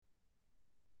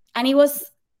And it was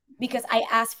because I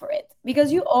asked for it.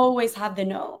 Because you always have the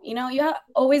no. You have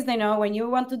always the no when you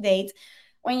want to date,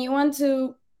 when you want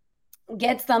to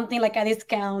get something like a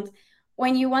discount,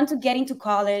 when you want to get into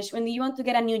college, when you want to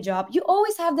get a new job. You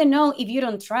always have the no if you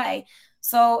don't try.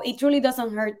 So it really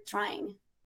doesn't hurt trying.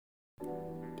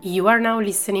 You are now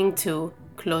listening to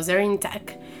Closer in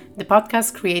Tech, the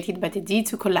podcast created by the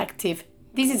D2 Collective.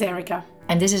 This is Erica.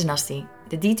 And this is Nasti.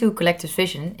 The D2 Collective's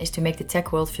vision is to make the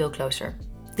tech world feel closer.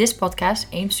 This podcast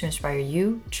aims to inspire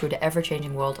you through the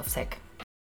ever-changing world of tech.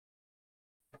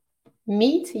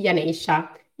 Meet Yanesha.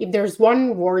 If there's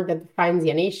one word that defines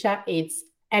Yanesha, it's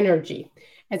energy.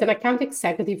 As an account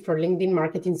executive for LinkedIn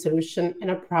Marketing Solution and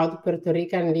a proud Puerto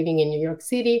Rican living in New York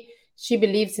City, she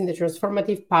believes in the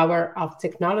transformative power of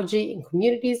technology in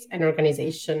communities and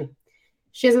organization.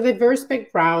 She has a diverse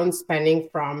background spanning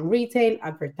from retail,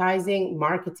 advertising,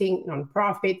 marketing,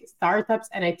 nonprofit, startups,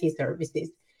 and IT services.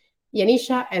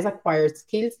 Yanisha has acquired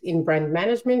skills in brand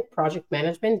management, project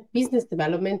management, business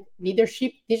development,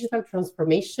 leadership, digital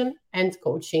transformation, and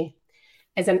coaching.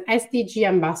 As an SDG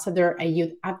ambassador and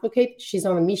youth advocate, she's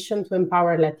on a mission to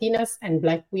empower Latinas and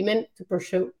Black women to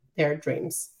pursue their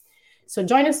dreams. So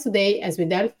join us today as we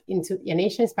delve into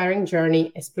Yanisha's inspiring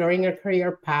journey, exploring her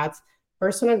career path,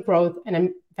 personal growth, and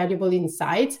valuable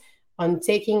insights on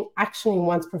taking action in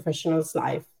one's professional's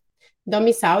life. Don't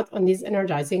miss out on this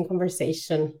energizing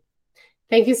conversation.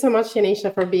 Thank you so much,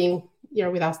 Yanisha, for being here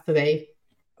with us today.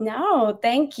 No,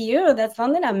 thank you. That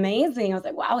sounded amazing. I was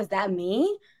like, wow, is that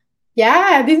me?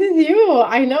 Yeah, this is you.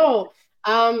 I know.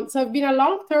 So I've been a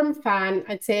long-term fan,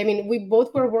 I'd say. I mean, we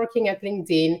both were working at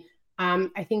LinkedIn.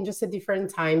 I think just at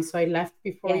different times. So I left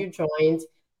before you joined.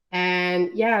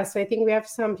 And yeah, so I think we have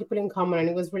some people in common. And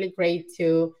it was really great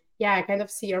to, kind of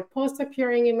see your post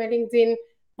appearing in my LinkedIn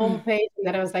homepage. And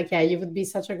then I was like, yeah, you would be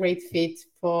such a great fit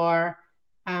for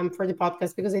the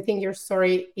podcast because I think your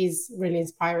story is really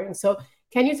inspiring. So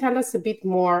can you tell us a bit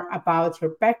more about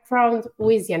your background? Who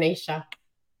is Yanesha?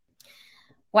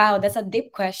 Wow, that's a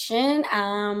deep question.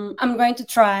 I'm going to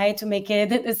try to make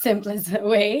it the simplest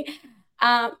way.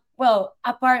 Well,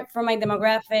 apart from my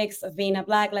demographics of being a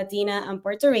Black, Latina, and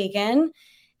Puerto Rican,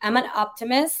 I'm an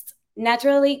optimist,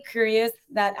 naturally curious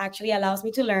that actually allows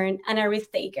me to learn, and a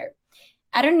risk taker.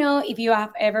 I don't know if you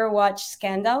have ever watched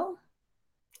Scandal.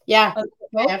 Yeah.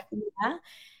 Yeah.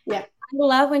 Yeah. I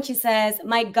love when she says,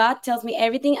 my gut tells me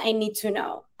everything I need to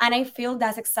know. And I feel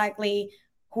that's exactly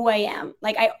who I am.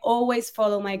 Like I always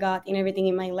follow my gut in everything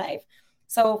in my life.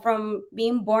 So from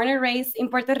being born and raised in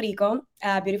Puerto Rico,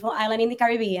 a beautiful island in the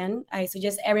Caribbean, I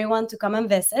suggest everyone to come and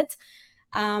visit.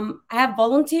 I have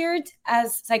volunteered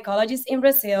as psychologist in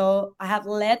Brazil. I have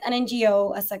led an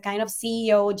NGO as a kind of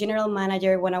CEO, general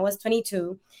manager when I was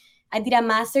 22. I did a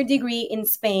master's degree in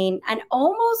Spain and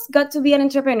almost got to be an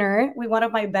entrepreneur with one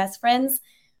of my best friends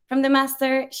from the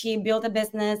master. She built a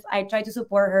business. I tried to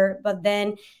support her, but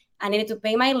then I needed to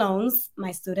pay my loans,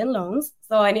 my student loans.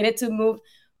 So I needed to move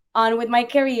on with my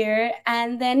career.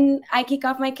 And then I kick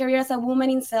off my career as a woman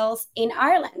in sales in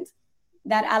Ireland.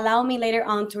 That allowed me later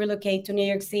on to relocate to New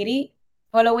York City,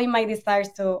 following my desires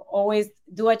to always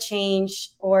do a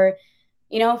change or,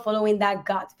 following that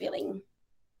gut feeling.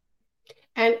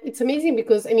 And it's amazing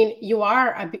because I mean you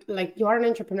are you are an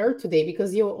entrepreneur today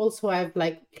because you also have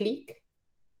like Click.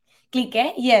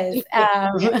 Clique, yes.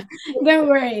 Don't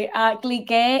worry.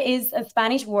 Clique is a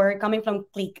Spanish word coming from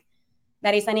click.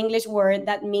 That is an English word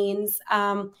that means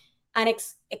an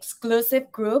exclusive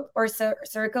group or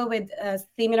circle with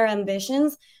similar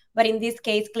ambitions. But in this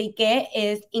case, clique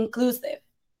is inclusive,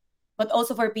 but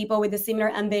also for people with the similar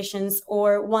ambitions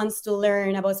or wants to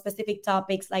learn about specific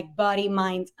topics like body,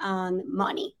 mind, and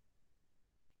money.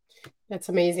 That's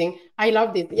amazing. I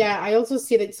loved it. Yeah, I also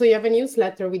see that. So you have a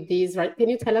newsletter with these, right? Can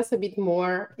you tell us a bit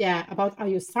more, about how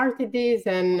you started this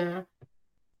and?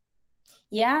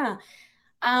 Yeah,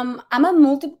 I'm a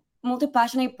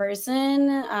multi-passionate person.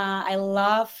 I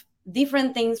love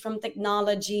different things from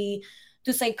technology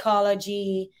to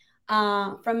psychology,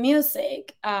 from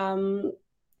music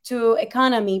to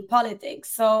economy, politics.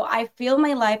 So I feel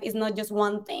my life is not just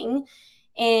one thing.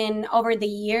 And over the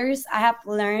years, I have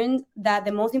learned that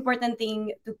the most important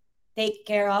thing to take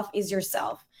care of is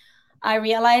yourself. I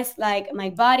realized like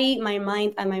my body, my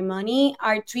mind, and my money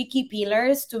are three key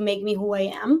pillars to make me who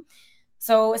I am.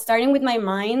 So starting with my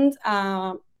mind,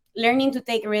 learning to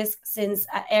take risks since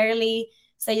early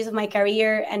stages of my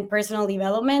career and personal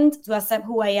development to accept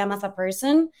who I am as a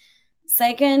person.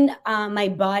 Second, my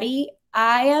body.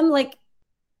 I am like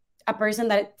a person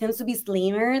that tends to be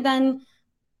slimmer than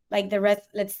like the rest,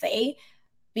 let's say.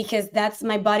 because that's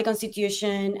my body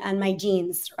constitution and my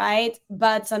genes, right?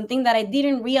 But something that I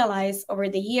didn't realize over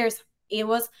the years, it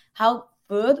was how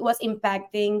food was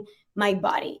impacting my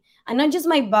body. And not just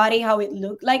my body, how it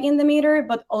looked like in the mirror,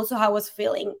 but also how I was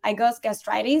feeling. I got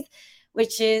gastritis,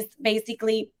 which is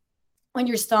basically when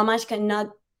your stomach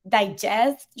cannot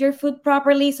digest your food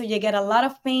properly. So you get a lot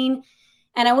of pain.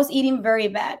 And I was eating very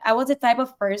bad. I was the type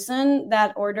of person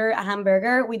that ordered a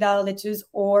hamburger without lettuce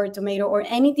or tomato or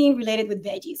anything related with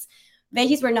veggies.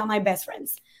 Veggies were not my best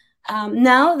friends.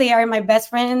 Now they are my best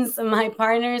friends, my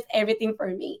partners, everything for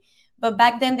me. But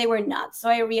back then they were not. So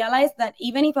I realized that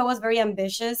even if I was very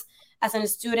ambitious as a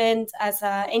student, as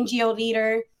an NGO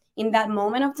leader in that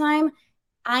moment of time,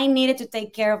 I needed to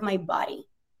take care of my body.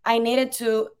 I needed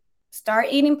to start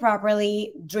eating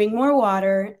properly, drink more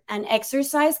water, and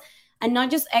exercise. And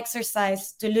not just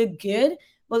exercise to look good,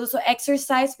 but also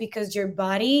exercise because your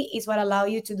body is what allow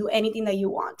you to do anything that you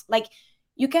want. Like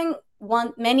you can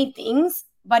want many things,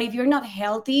 but if you're not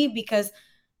healthy because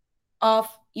of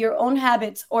your own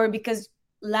habits or because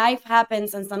life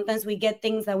happens and sometimes we get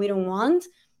things that we don't want,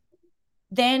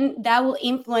 then that will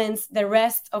influence the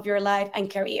rest of your life and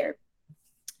career.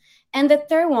 And the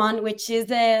third one, which is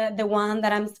the one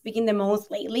that I'm speaking the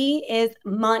most lately, is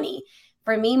money.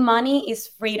 For me, money is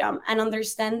freedom and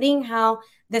understanding how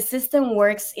the system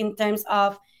works in terms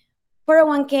of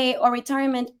 401k or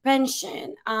retirement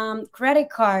pension,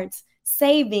 credit cards,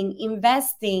 saving,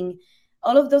 investing.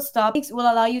 All of those topics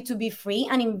will allow you to be free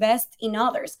and invest in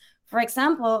others. For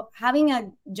example, having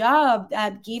a job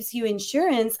that gives you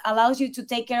insurance allows you to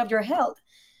take care of your health.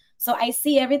 So I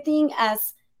see everything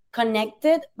as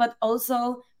connected, but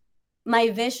also my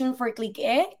vision for Click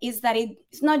is that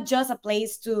it's not just a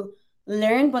place to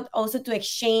learn, but also to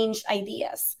exchange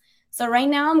ideas. So right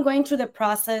now I'm going through the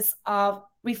process of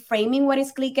reframing what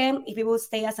is Click, if it will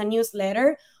stay as a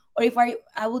newsletter or if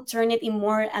I will turn it in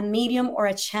more a medium or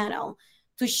a channel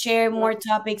to share more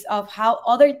topics of how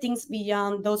other things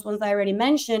beyond those ones I already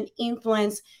mentioned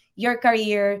influence your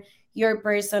career, your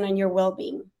person, and your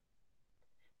well-being.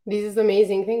 This is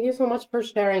amazing. Thank you so much for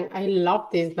sharing. I love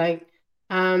this. Like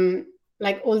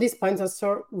all these points are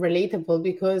so relatable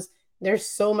because there's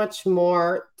so much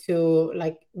more to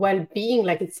like well-being.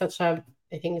 Like it's such a,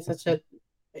 I think it's such a,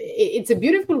 it's a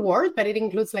beautiful word, but it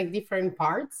includes like different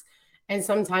parts. And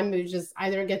sometimes we just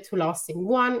either get too lost in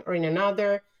one or in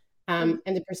another. And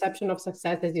the perception of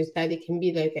success, as you said, it can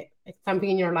be like something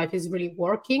in your life is really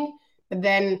working, but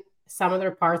then some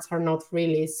other parts are not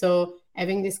really. So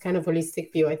having this kind of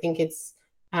holistic view, I think it's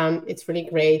really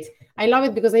great. I love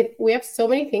it because we have so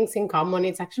many things in common.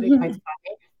 It's actually quite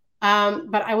funny.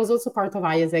 But I was also part of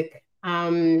IASEC. Oh,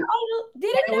 When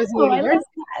didn't I was in know. I love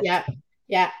university. that. Yeah,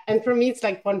 yeah. And for me, it's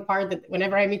like one part that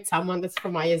whenever I meet someone that's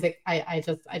from IASEC,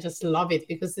 I just love it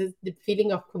because it's the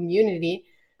feeling of community.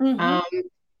 Mm-hmm. Um,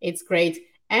 it's great.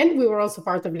 And we were also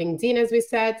part of LinkedIn, as we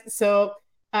said. So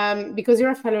because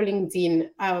you're a fellow LinkedIn,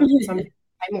 something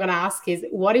I'm gonna ask is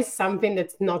what is something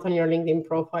that's not on your LinkedIn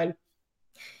profile?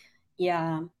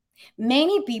 Yeah.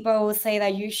 Many people will say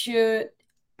that you should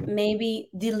maybe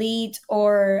delete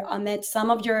or omit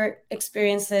some of your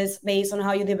experiences based on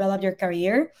how you develop your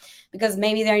career because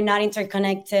maybe they're not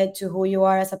interconnected to who you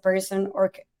are as a person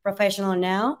or professional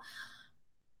now.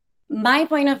 My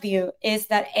point of view is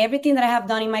that everything that I have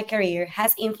done in my career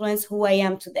has influenced who I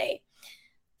am today.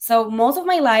 So most of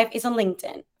my life is on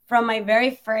LinkedIn. From my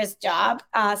very first job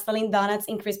selling donuts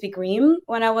in Krispy Kreme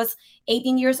when I was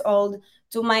 18 years old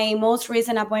to my most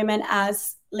recent appointment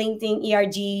as LinkedIn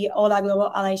ERG OLA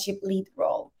Global Allyship Lead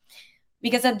role.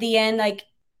 Because at the end, like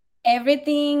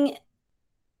everything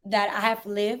that I have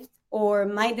lived or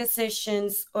my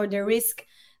decisions or the risk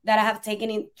that I have taken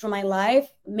in through my life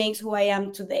makes who I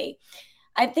am today.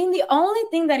 I think the only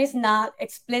thing that is not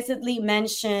explicitly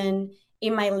mentioned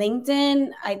in my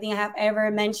LinkedIn, I think I have ever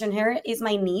mentioned her, is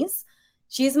my niece.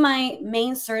 She's my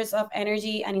main source of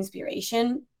energy and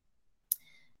inspiration.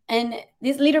 And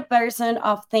this little person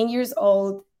of 10 years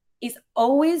old is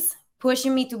always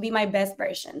pushing me to be my best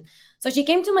version. So she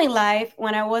came to my life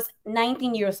when I was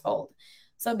 19 years old.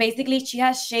 So basically, she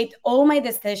has shaped all my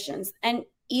decisions. And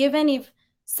even if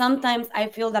sometimes I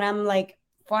feel that I'm like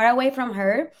far away from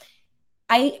her,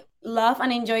 I love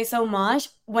and enjoy so much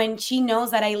when she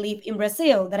knows that I live in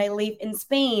Brazil, that I live in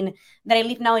Spain, that I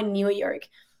live now in New York.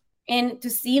 And to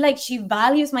see like she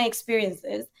values my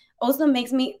experiences also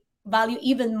makes me value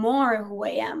even more who I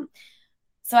am.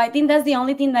 So I think that's the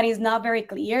only thing that is not very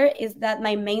clear is that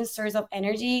my main source of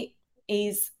energy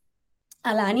is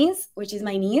Alanis, which is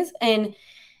my niece, and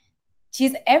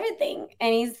she's everything.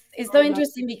 And it's so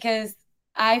interesting because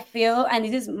I feel, and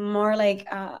this is more like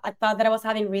a thought that I was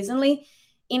having recently,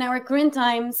 in our current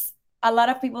times, a lot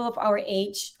of people of our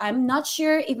age, I'm not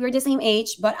sure if we're the same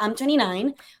age, but I'm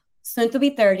 29, soon to be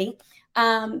 30,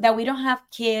 that we don't have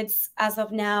kids as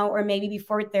of now or maybe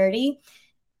before 30.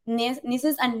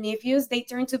 Nieces and nephews, they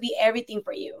turn to be everything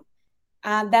for you.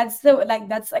 That's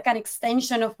like an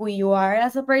extension of who you are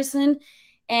as a person.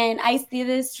 And I see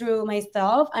this through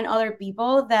myself and other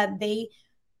people, that they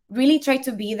really try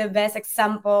to be the best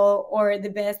example or the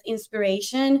best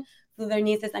inspiration to their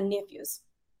nieces and nephews.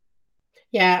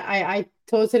 Yeah, I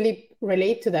totally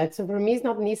relate to that. So for me, it's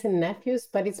not niece and nephews,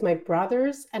 but it's my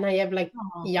brothers. And I have like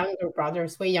Oh. younger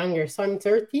brothers, way younger. So I'm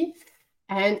 30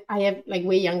 and I have like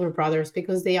way younger brothers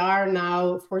because they are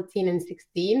now 14 and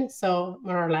 16. So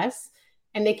more or less.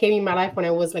 And they came in my life when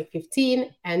I was like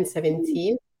 15 and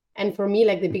 17. And for me,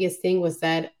 like the biggest thing was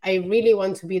that I really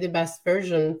want to be the best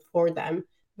version for them.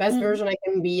 Best Mm. version I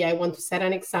can be. I want to set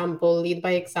an example, lead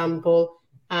by example,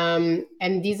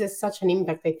 and this has such an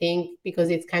impact, I think, because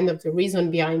it's kind of the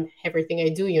reason behind everything I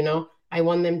do. I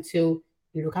want them to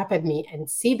look up at me and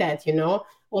see that.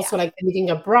 Also, Yeah. like living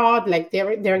abroad, like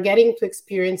they're getting to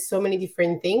experience so many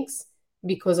different things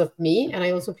because of me, and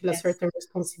I also feel a Yes. certain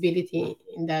responsibility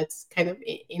in that kind of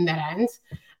in that end.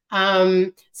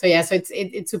 So yeah, so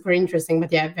it's super interesting,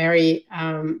 but yeah, very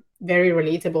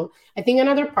relatable. I think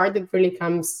another part that really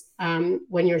comes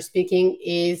when you're speaking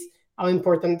is how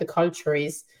important the culture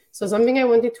is. So something I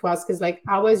wanted to ask is like,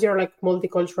 how was your like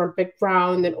multicultural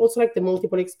background and also like the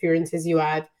multiple experiences you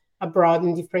had abroad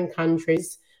in different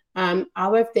countries?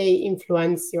 How have they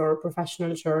influenced your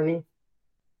professional journey?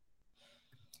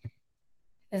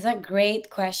 It's a great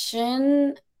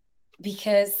question,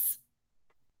 because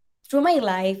through my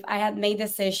life, I had made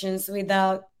decisions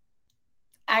without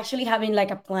actually having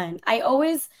like a plan. I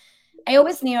always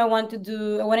knew I wanted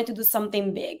to do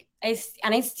something big.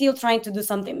 And I'm still trying to do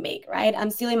something big, right? I'm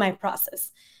still in my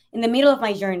process, in the middle of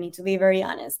my journey, to be very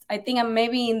honest. I think I'm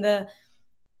maybe in the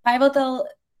pivotal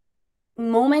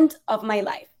moment of my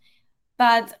life.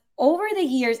 But over the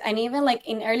years, and even like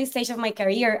in early stage of my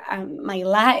career and my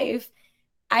life,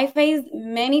 I faced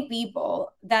many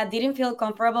people that didn't feel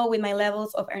comfortable with my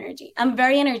levels of energy. I'm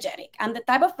very energetic. I'm the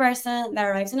type of person that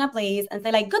arrives in a place and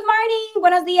say like, "Good morning,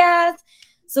 buenos dias,"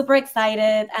 super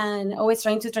excited and always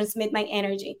trying to transmit my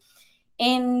energy.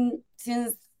 And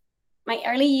since my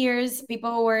early years,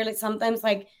 people were like sometimes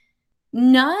like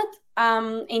not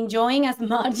enjoying as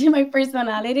much my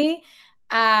personality,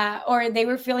 or they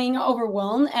were feeling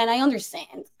overwhelmed. And I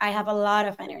understand. I have a lot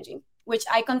of energy, which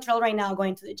I control right now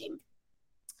going to the gym.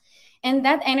 And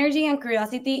that energy and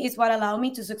curiosity is what allowed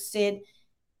me to succeed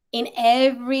in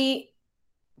every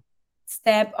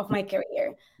step of my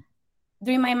career.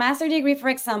 During my master degree, for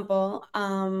example,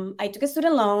 I took a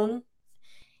student loan,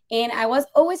 and I was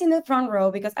always in the front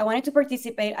row because I wanted to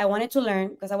participate. I wanted to learn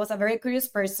because I was a very curious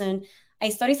person. I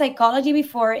studied psychology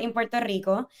before in Puerto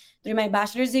Rico during my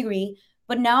bachelor's degree,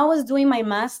 but now I was doing my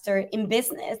master in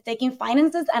business, taking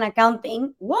finances and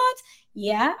accounting. What?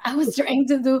 Yeah, I was trying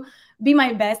to be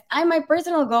my best. And my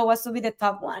personal goal was to be the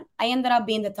top one. I ended up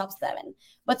being the top 7,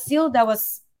 but still, that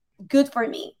was good for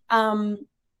me. I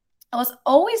was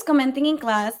always commenting in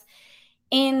class,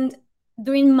 and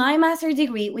during my master's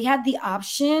degree, we had the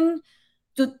option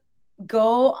to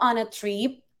go on a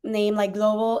trip named like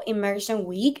Global Immersion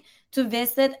Week to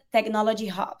visit technology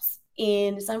hubs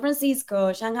in San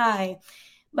Francisco, Shanghai.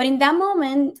 But in that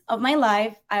moment of my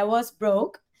life, I was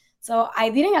broke. So I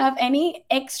didn't have any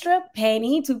extra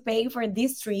penny to pay for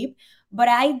this trip, but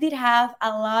I did have a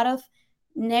lot of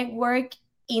network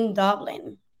in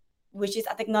Dublin, which is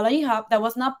a technology hub that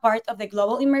was not part of the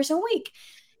Global Immersion Week.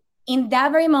 In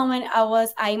that very moment, I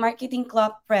was a marketing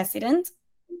club president,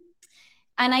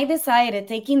 and I decided,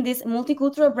 taking this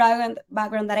multicultural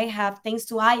background that I have, thanks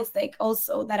to ISEC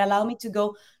also, that allowed me to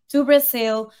go to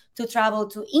Brazil, to travel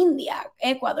to India,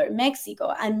 Ecuador,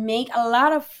 Mexico, and make a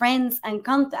lot of friends and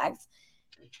contacts.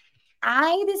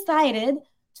 I decided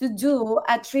to do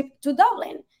a trip to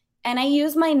Dublin. And I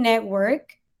used my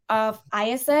network of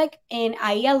ISEC and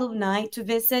IE alumni to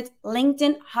visit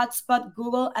LinkedIn, Hotspot,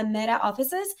 Google, and Meta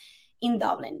offices in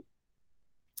Dublin.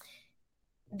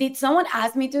 Did someone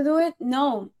ask me to do it?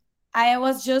 No. I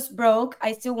was just broke.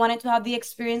 I still wanted to have the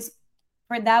experience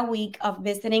for that week of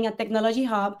visiting a technology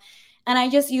hub, and I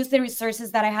just used the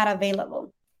resources that I had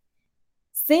available.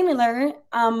 Similar,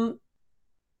 and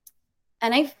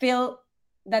I feel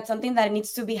that something that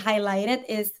needs to be highlighted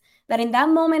is that in that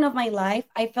moment of my life,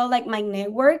 I felt like my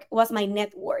network was my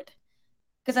net worth.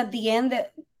 Because at the end,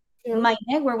 Yeah. my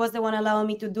network was the one allowing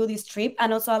me to do this trip,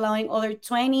 and also allowing other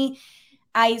 20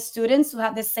 I students to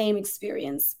have the same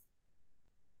experience.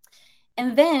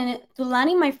 And then to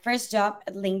landing my first job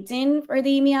at LinkedIn for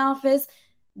the EMEA office,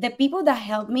 the people that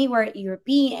helped me were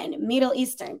European, Middle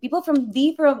Eastern, people from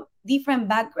different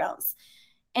backgrounds.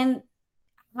 And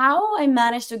how I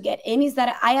managed to get in is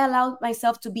that I allowed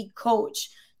myself to be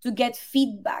coached, to get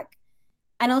feedback,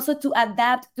 and also to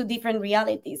adapt to different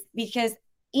realities. Because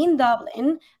in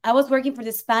Dublin, I was working for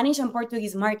the Spanish and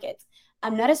Portuguese market.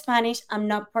 I'm not a Spanish, I'm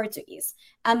not Portuguese.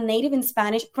 I'm native in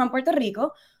Spanish from Puerto Rico,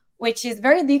 which is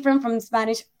very different from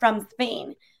Spanish from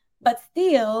Spain. But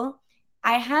still,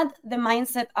 I had the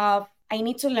mindset of I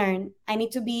need to learn, I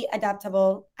need to be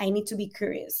adaptable, I need to be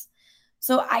curious.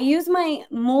 So I use my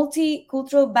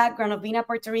multicultural background of being a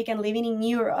Puerto Rican living in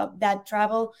Europe that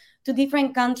travel to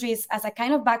different countries as a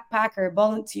kind of backpacker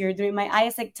volunteer during my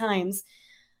ISEC times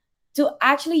to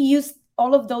actually use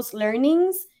all of those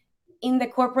learnings in the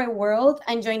corporate world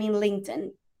and joining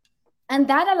LinkedIn. And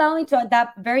that allowed me to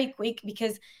adapt very quick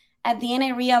because at the end I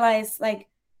realized like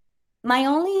my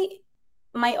only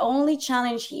my only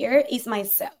challenge here is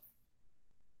myself.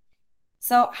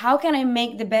 So how can I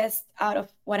make the best out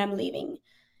of what I'm living?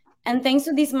 And thanks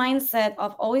to this mindset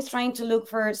of always trying to look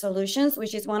for solutions,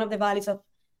 which is one of the values of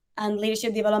and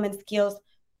leadership development skills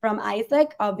from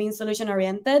ISEC of being solution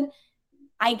oriented,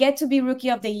 I get to be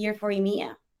Rookie of the Year for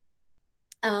EMEA.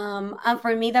 And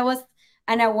for me, that was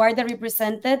an award that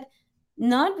represented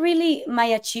not really my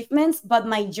achievements, but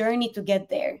my journey to get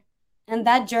there. And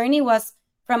that journey was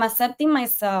from accepting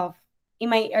myself in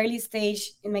my early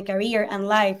stage in my career and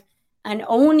life and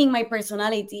owning my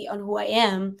personality on who I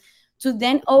am to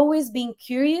then always being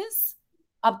curious,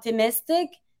 optimistic,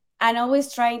 and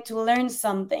always trying to learn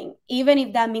something, even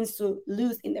if that means to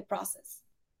lose in the process.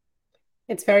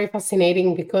 It's very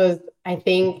fascinating because I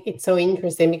think it's so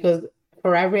interesting because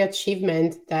for every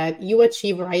achievement that you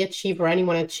achieve or I achieve or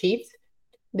anyone achieves,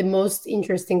 the most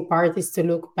interesting part is to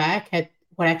look back at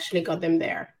what actually got them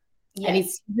there. And Yes.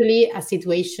 it's really a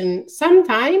situation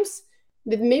sometimes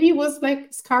that maybe was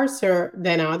like scarcer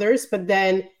than others, but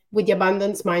then with the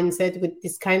abundance mindset, with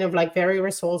this kind of like very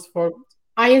resourceful,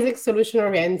 Isaac solution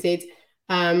oriented,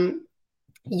 um,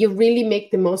 you really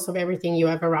make the most of everything you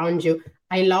have around you.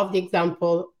 I love the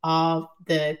example of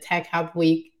the Tech Hub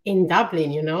Week in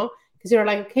Dublin, because you're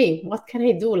like, okay, what can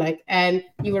I do? Like, and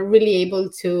you were really able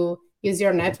to use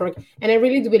your network. And I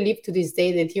really do believe to this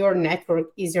day that your network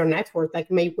is your network.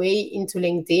 Like my way into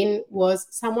LinkedIn was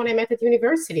someone I met at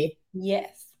university.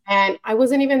 Yes. And I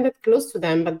wasn't even that close to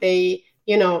them, but they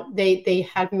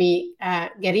helped me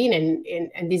get in,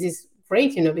 and this is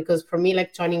great, because for me,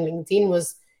 like joining LinkedIn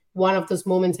was one of those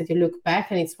moments that you look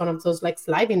back and it's one of those like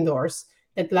sliding doors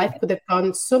that life could have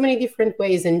gone so many different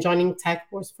ways, and joining tech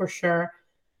was for sure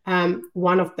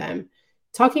one of them.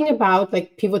 Talking about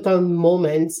like pivotal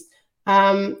moments,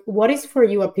 what is for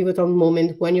you a pivotal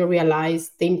moment when you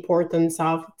realize the importance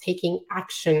of taking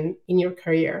action in your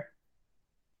career?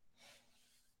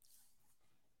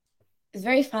 It's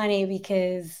very funny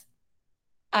because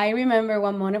I remember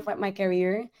one moment of my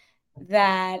career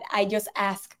that I just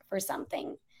asked for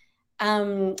something.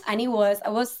 And I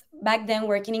was back then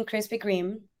working in Krispy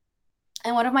Kreme.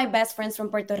 And one of my best friends from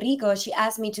Puerto Rico, she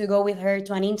asked me to go with her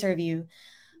to an interview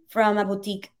from a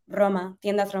boutique, Roma,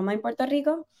 Tiendas Roma in Puerto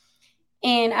Rico.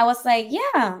 And I was like,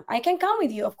 yeah, I can come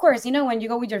with you. Of course, when you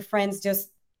go with your friends just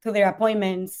to their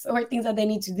appointments or things that they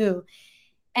need to do.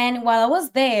 And while I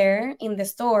was there in the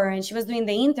store and she was doing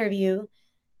the interview,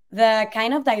 the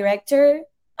kind of director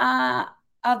uh,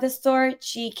 of the store,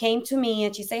 she came to me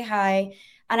and she said hi.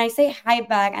 And I say hi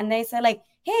back. And they said, like,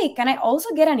 hey, can I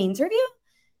also get an interview?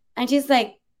 And she's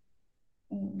like,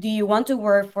 do you want to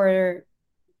work for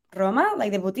Roma,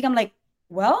 like the boutique? I'm like,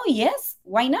 well, yes,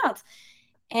 why not?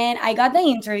 And I got the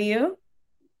interview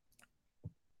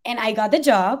and I got the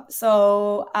job.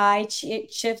 So I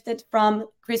shifted from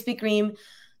Krispy Kreme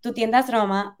to Tiendas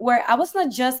Roma, where I was not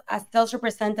just a sales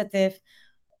representative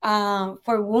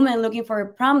for women looking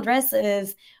for prom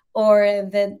dresses or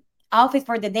the outfit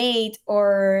for the date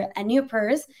or a new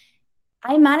purse.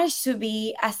 I managed to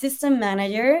be assistant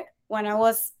manager when I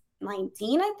was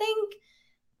 19, I think,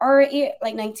 or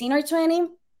like 19 or 20.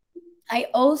 I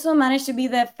also managed to be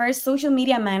the first social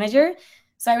media manager.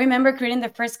 So I remember creating the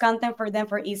first content for them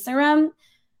for Instagram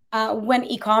when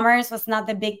e-commerce was not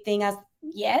the big thing as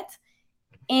yet.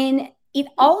 And it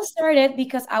all started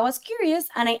because I was curious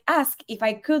and I asked if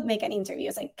I could make an interview. I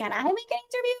was like, can I make an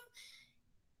interview?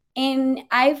 And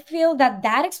I feel that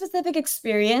that specific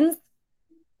experience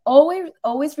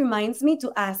always reminds me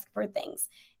to ask for things.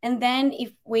 And then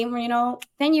if we, 10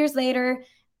 years later,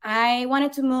 I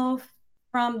wanted to move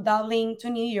from Dublin to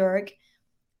New York.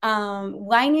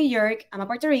 Why New York? I'm a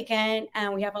Puerto Rican,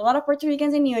 and we have a lot of Puerto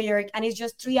Ricans in New York, and it's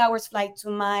just 3 hours flight to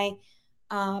my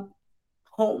uh,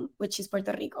 home, which is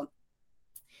Puerto Rico.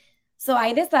 So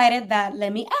I decided that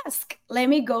let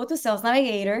me go to Sales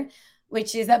Navigator,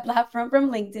 which is a platform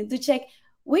from LinkedIn, to check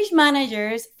which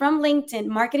managers from LinkedIn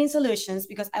marketing solutions,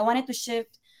 because I wanted to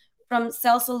shift from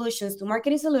sales solutions to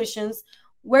marketing solutions,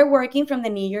 were working from the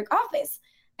New York office.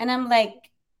 And I'm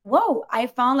like, whoa, I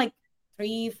found like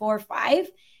three, four, five.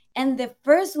 And the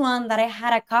first one that I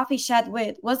had a coffee chat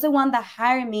with was the one that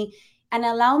hired me and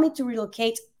allowed me to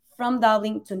relocate from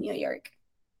Dublin to New York.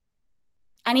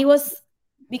 And it was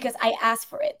because I asked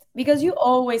for it. Because you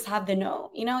always have the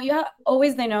no. You know, you have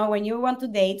always the no when you want to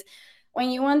date, when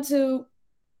you want to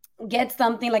get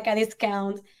something like a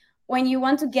discount, when you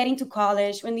want to get into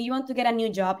college, when you want to get a new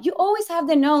job. You always have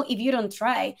the no if you don't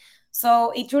try.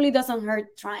 So it really doesn't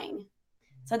hurt trying.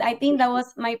 So I think that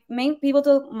was my main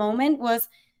pivotal moment, was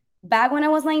back when I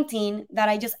was 19, that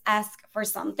I just asked for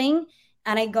something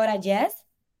and I got a yes.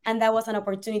 And that was an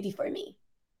opportunity for me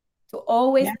to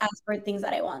always Yeah. ask for things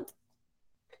that I want.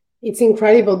 It's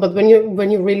incredible, but when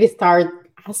you really start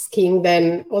asking,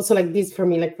 then also like this for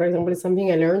me, like for example, it's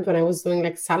something I learned when I was doing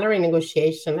like salary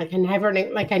negotiation. Like I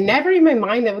never in my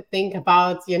mind I would think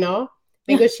about, Yeah.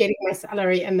 negotiating my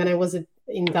salary. And then I was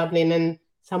in Dublin, and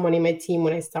someone in my team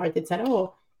when I started said,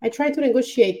 "Oh, I tried to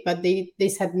negotiate, but they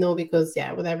said no because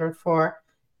yeah, whatever for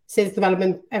sales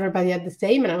development, everybody had the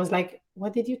same." And I was like,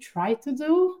 "What did you try to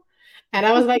do?" And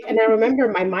I was like, and I remember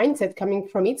my mindset coming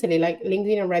from Italy, like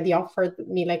LinkedIn already offered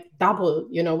me like double,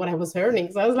 what I was earning.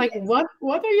 So I was like,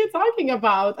 what are you talking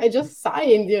about? I just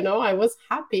signed, I was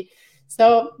happy.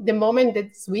 So the moment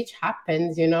that switch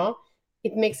happens,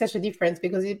 it makes such a difference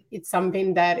because it's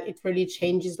something that it really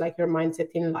changes like your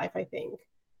mindset in life, I think.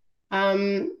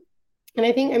 Um, and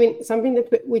I think, I mean, something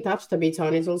that we touched a bit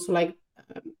on is also like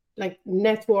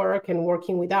network and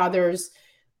working with others.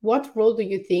 What role do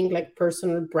you think like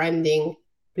personal branding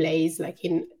plays like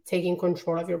in taking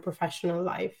control of your professional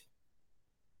life?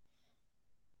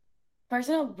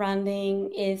 Personal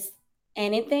branding is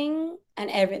anything and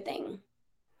everything.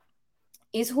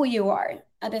 Is who you are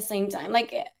at the same time.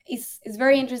 Like it's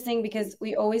very interesting because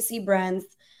we always see brands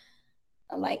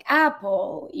like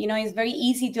Apple. You know, it's very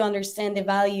easy to understand the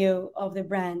value of the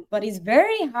brand, but it's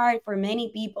very hard for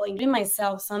many people, including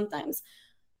myself sometimes,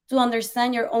 to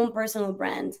understand your own personal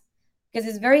brand, because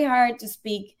it's very hard to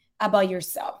speak about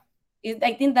yourself.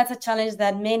 I think that's a challenge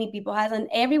that many people has, and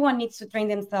everyone needs to train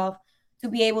themselves to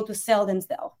be able to sell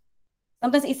themselves.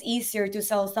 Sometimes it's easier to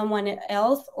sell someone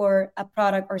else or a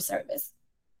product or service.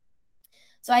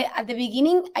 So at the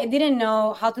beginning, I didn't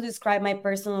know how to describe my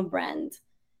personal brand.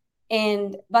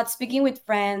 And but speaking with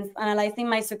friends, analyzing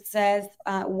my success,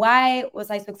 why was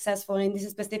I successful in these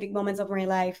specific moments of my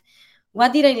life?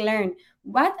 What did I learn?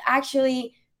 What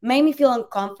actually made me feel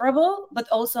uncomfortable, but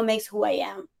also makes who I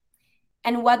am?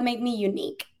 And what made me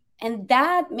unique? And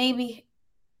that maybe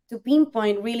to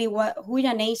pinpoint really what who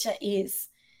Janisha is.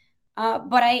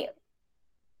 But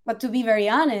to be very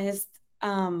honest,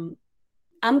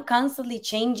 I'm constantly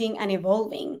changing and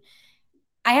evolving.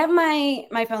 I have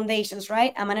my foundations,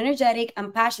 right? I'm an energetic,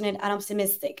 I'm passionate, and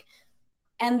optimistic.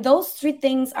 And those three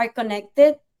things are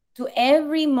connected to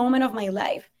every moment of my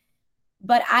life.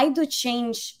 But I do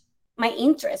change my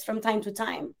interest from time to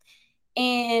time.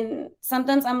 And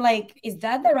sometimes I'm like, is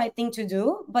that the right thing to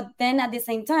do? But then at the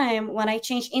same time, when I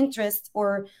change interest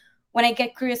or when I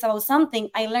get curious about something,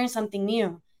 I learn something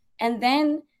new. And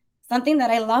then something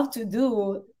that I love to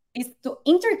do is to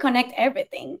interconnect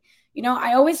everything. You know,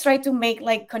 I always try to make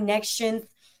like connections.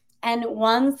 And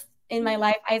once in my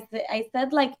life, I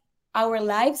said like our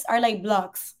lives are like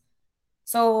blocks.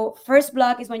 So first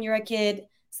block is when you're a kid,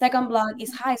 second block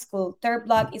is high school, third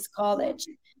block is college,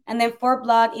 and then fourth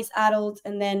block is adult,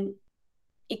 and then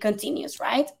it continues,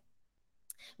 right?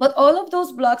 But all of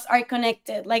those blocks are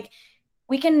connected. Like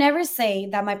we can never say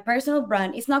that my personal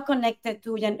brand is not connected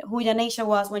to who Janisha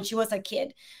was when she was a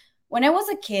kid. When I was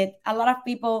a kid, a lot of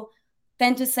people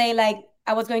tend to say like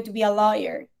I was going to be a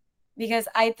lawyer, because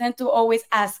I tend to always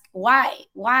ask why,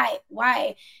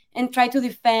 and try to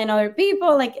defend other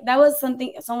people. Like that was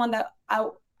someone that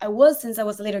I was since I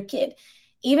was a little kid.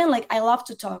 Even like I love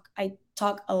to talk. I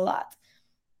talk a lot.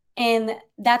 And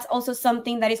that's also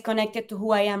something that is connected to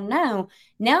who I am now.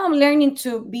 Now I'm learning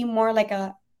to be more like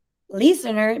a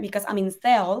listener because I'm in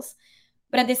sales,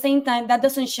 but at the same time, that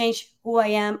doesn't change who I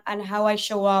am and how I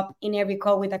show up in every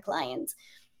call with a client.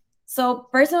 So,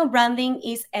 personal branding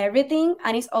is everything,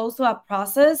 and it's also a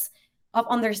process of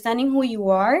understanding who you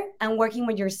are and working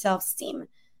with your self esteem.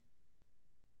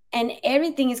 And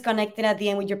everything is connected at the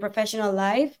end with your professional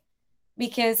life.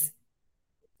 because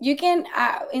you can,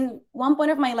 in one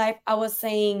point of my life, I was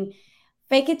saying,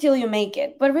 fake it till you make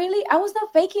it. But really, I was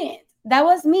not faking it. That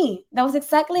was me. That was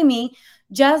exactly me,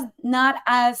 just not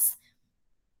as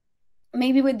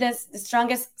maybe with this the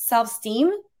strongest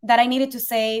self-esteem that I needed to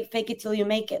say fake it till you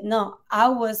make it. No, I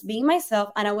was being myself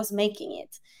and I was making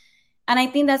it. And I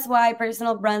think that's why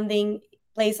personal branding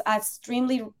plays an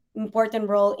extremely important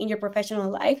role in your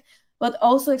professional life, but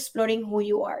also exploring who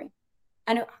you are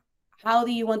and how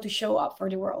do you want to show up for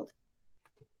the world.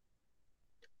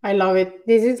 I love it.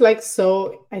 This is like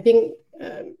so, I think,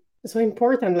 so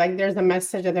important. Like, there's a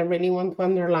message that I really want to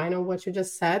underline on what you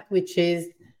just said, which is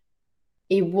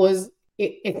it was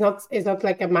it's not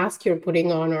like a mask you're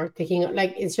putting on or taking,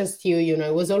 like it's just you, you know,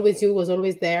 it was always you, was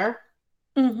always there.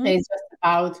 And Mm-hmm. it's just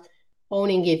about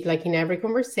owning it, like in every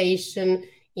conversation,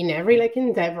 in every like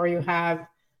endeavor you have.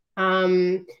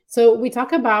 So we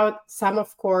talk about some,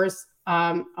 of course,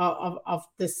 of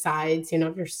the sides, you know,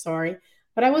 of your story.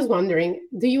 But I was wondering,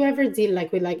 do you ever deal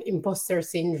like with like imposter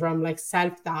syndrome, like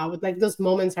self-doubt, like those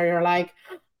moments where you're like,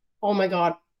 oh my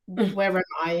God, where am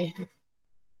I?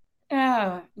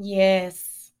 Oh,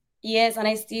 yes. Yes, and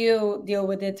I still deal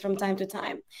with it from time to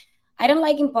time. I don't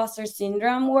like imposter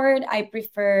syndrome word. I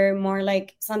prefer more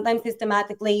like sometimes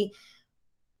systematically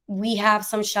we have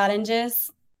some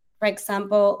challenges. For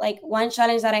example, like one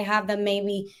challenge that I have that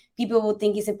maybe people would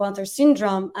think is imposter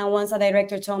syndrome, and once a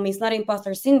director told me it's not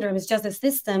imposter syndrome, it's just a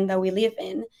system that we live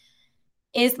in,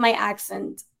 is my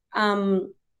accent. And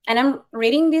I'm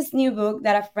reading this new book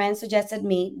that a friend suggested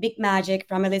me, Big Magic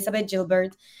from Elizabeth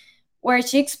Gilbert, where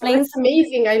she Oh, it's explains.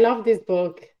 amazing. I love this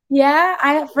book.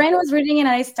 Yeah, a friend was reading it and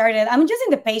I started. I'm just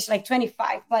in the page like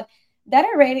 25, but that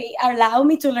already allowed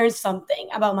me to learn something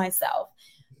about myself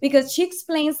because she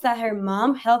explains that her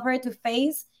mom helped her to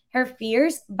face her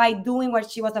fears by doing what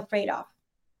she was afraid of.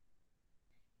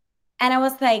 And I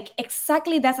was like,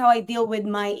 exactly that's how I deal with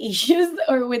my issues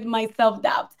or with my self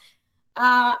doubt.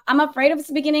 I'm afraid of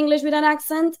speaking English with an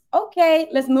accent. Okay,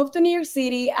 let's move to New York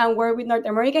City and work with North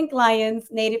American clients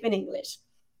native in English.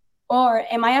 Or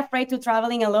am I afraid to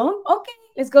traveling alone? Okay,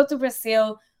 let's go to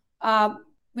Brazil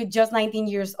with just 19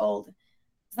 years old.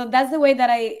 So that's the way that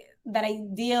I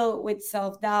deal with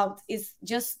self doubt is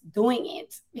just doing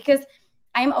it because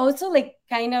I'm also like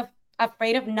kind of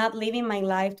afraid of not living my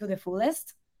life to the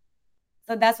fullest.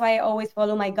 So that's why I always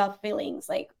follow my gut feelings.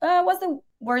 Like, what's the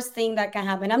worst thing that can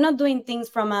happen? I'm not doing things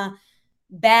from a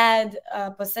bad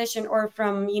position or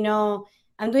from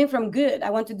I'm doing from good. I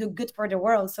want to do good for the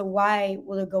world. So why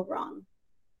will it go wrong?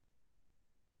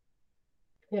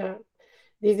 Yeah.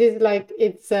 This is like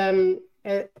it's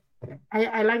I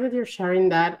like that you're sharing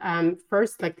that.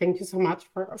 First, like thank you so much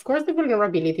for, of course, the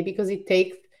vulnerability, because it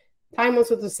takes time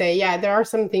also to say, yeah, there are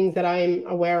some things that I'm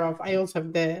aware of. I also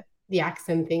have the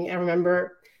accent thing. I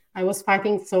remember I was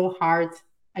fighting so hard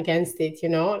against it, you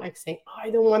know, like saying, oh, I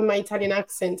don't want my Italian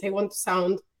accent. I want to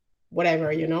sound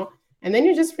whatever, you know. And then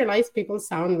you just realize people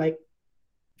sound like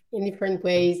in different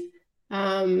ways.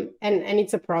 And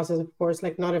it's a process, of course,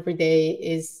 like not every day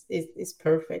is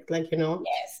perfect, like, you know.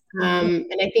 Yes. And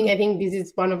I think this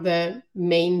is one of the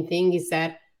main thing is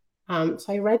that so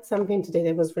I read something today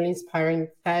that was really inspiring.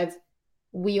 It said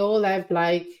we all have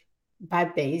like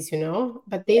bad days, you know,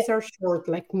 but Yeah. days are short,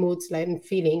 like moods, like and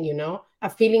feeling, you know. A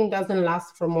feeling doesn't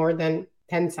last for more than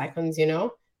 10 seconds, you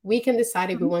know. We can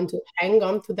decide if we Mhm. want to hang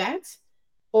on to that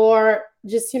or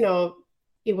just, you know,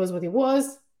 it was what it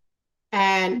was,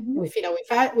 and Mhm. we feel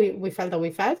that we felt that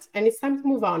we felt, and it's time to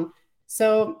move on.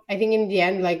 So I think in the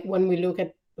end, like when we look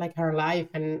at like our life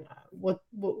and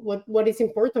what is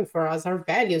important for us, our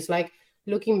values, like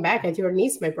looking back at your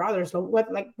niece, my brother, so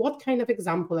what kind of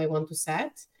example I want to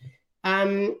set.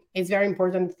 It's very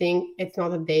important thing. It's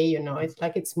not a day, you know, it's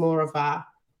like it's more of a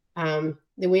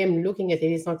the way I'm looking at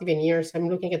it is not even years, I'm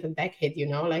looking at a decade, you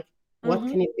know, like what Mhm.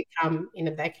 can it become in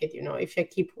a decade, you know, if I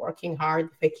keep working hard,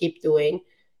 if I keep doing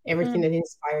everything Mm. that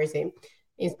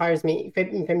inspires me,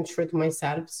 if I'm true to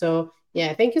myself. So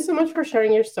yeah, thank you so much for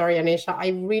sharing your story, Anisha. I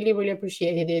really, really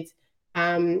appreciated it.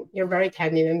 You're very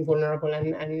candid and vulnerable,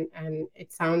 and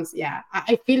it sounds, yeah,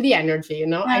 I feel the energy, you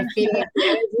know, I feel like the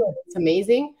energy. It's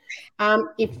amazing.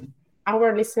 If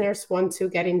our listeners want to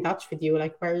get in touch with you,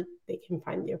 like where they can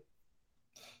find you.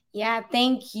 Yeah,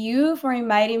 thank you for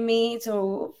inviting me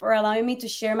to for allowing me to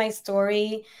share my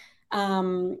story,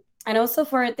 and also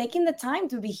for taking the time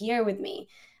to be here with me.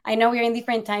 I know we're in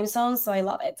different time zones, so I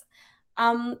love it.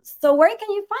 So where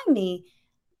can you find me?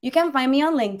 You can find me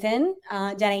on LinkedIn,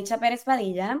 Janecha Perez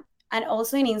Padilla, and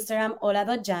also in Instagram,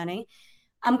 hola.jane.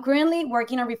 I'm currently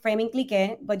working on reframing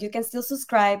clique, but you can still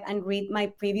subscribe and read my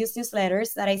previous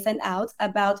newsletters that I sent out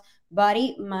about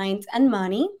body, mind, and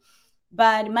money.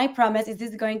 But my promise is this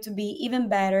is going to be even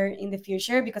better in the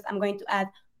future because I'm going to add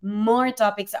more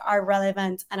topics that are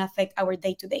relevant and affect our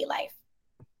day-to-day life.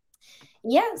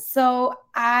 Yeah, so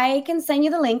I can send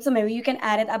you the link, so maybe you can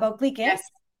add it about Clique. Yes,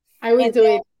 I will And do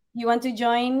it. you want to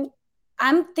join?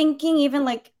 I'm thinking even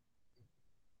like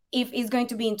if it's going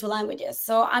to be in 2 languages.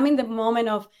 So I'm in the moment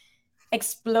of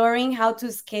exploring how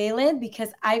to scale it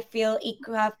because I feel it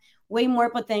could have way more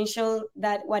potential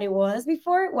than what it was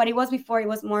before. What it was before, it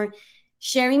was more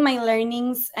sharing my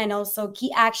learnings and also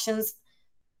key actions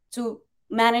to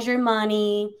manage your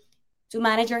money, to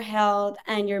manage your health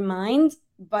and your mind,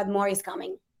 but more is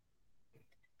coming.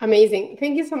 Amazing.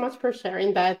 Thank you so much for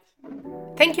sharing that.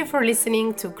 Thank you for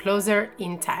listening to Closer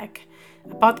in Tech,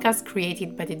 a podcast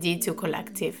created by the D2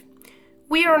 Collective.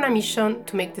 We are on a mission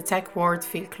to make the tech world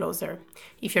feel closer.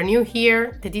 If you're new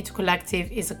here, the D2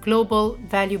 Collective is a global,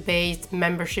 value-based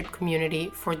membership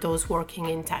community for those working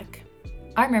in tech.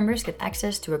 Our members get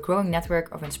access to a growing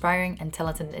network of inspiring and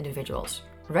talented individuals,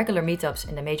 regular meetups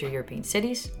in the major European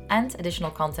cities, and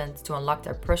additional content to unlock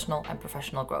their personal and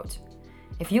professional growth.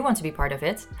 If you want to be part of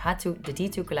it, head to the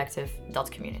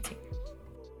d2collective.community.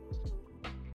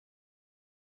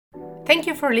 Thank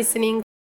you for listening